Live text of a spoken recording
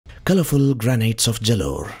colorful granites of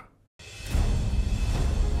Jalore.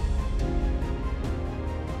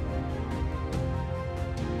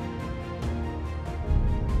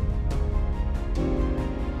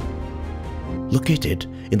 Located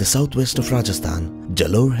in the southwest of Rajasthan,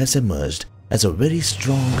 Jalore has emerged as a very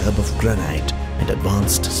strong hub of granite and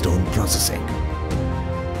advanced stone processing.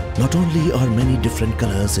 Not only are many different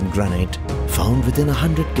colors in granite found within a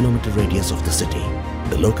 100-kilometer radius of the city,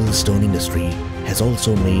 the local stone industry has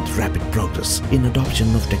also made rapid progress in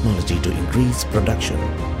adoption of technology to increase production.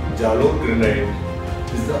 Jalore Granite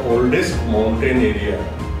is the oldest mountain area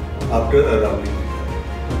after Aravalli.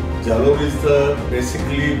 Jalore is the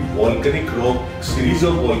basically volcanic rock, series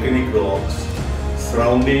of volcanic rocks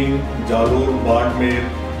surrounding Jalore, Badmer,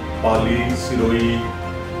 Pali, Siroi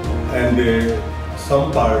and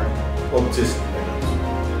some part of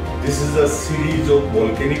Jalore. This is a series of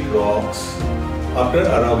volcanic rocks after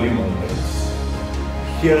Aravalli mountains.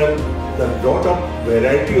 Here the lot of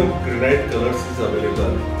variety of granite colors is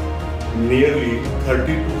available. Nearly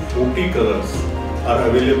 30 to 40 colors are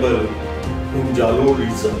available in Jalore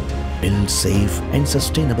region. Build safe and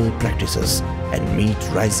sustainable practices and meet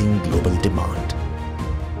rising global demand.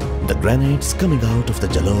 The granites coming out of the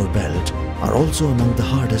Jalore belt are also among the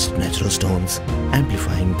hardest natural stones,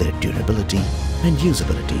 amplifying their durability and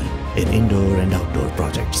usability in indoor and outdoor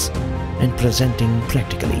projects and presenting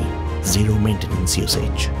practically zero maintenance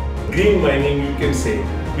usage. Green mining, you can say,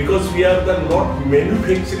 because we are not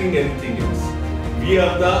manufacturing anything else. We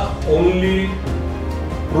are the only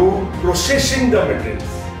processing the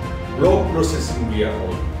materials. Block processing we are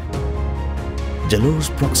all. Jalore's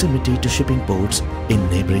proximity to shipping ports in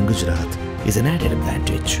neighboring Gujarat is an added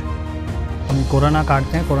advantage. हम corona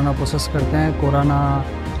काटते हैं, corona process करते हैं, corona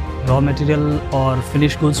raw material और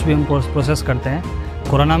finish goods भी हम process करते हैं।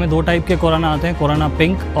 कोराना में 2 टाइप के कोराना आते हैं, कोराना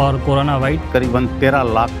पिंक और कोराना वाइट। करीबन 13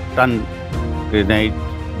 लाख टन ग्रेनाइट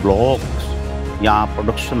ब्लॉक्स यहाँ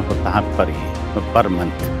प्रोडक्शन होता है पर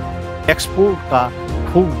मंथ। एक्सपोर्ट का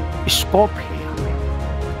खूब स्कोप है।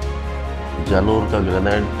 जालोर का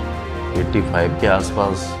ग्रेनाइट 85 के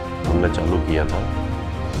आसपास हमने चालू किया था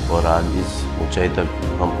और आज इस ऊंचाई तक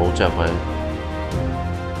हम पहुंचा पाए।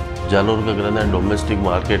 जालोर का ग्रेनाइट डोमेस्टिक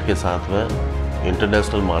मार्केट के साथ में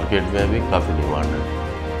इंटरनेशनल मार्केट में भी काफ़ी डिमांड है।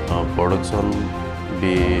 प्रोडक्शन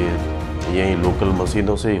भी यही लोकल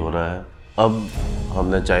मशीनों से ही हो रहा है। अब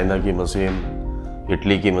हमने चाइना की मशीन,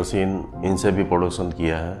 इटली की मशीन, इनसे भी प्रोडक्शन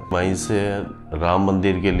किया है। वहीं से राम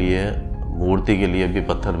मंदिर के लिए, मूर्ति के लिए भी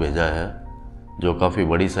पत्थर भेजा है, जो काफ़ी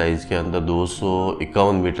बड़ी साइज़ के अंदर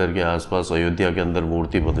 251 मीटर के आसपास अयोध्या के अंदर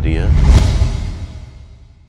मूर्ति बन रही है।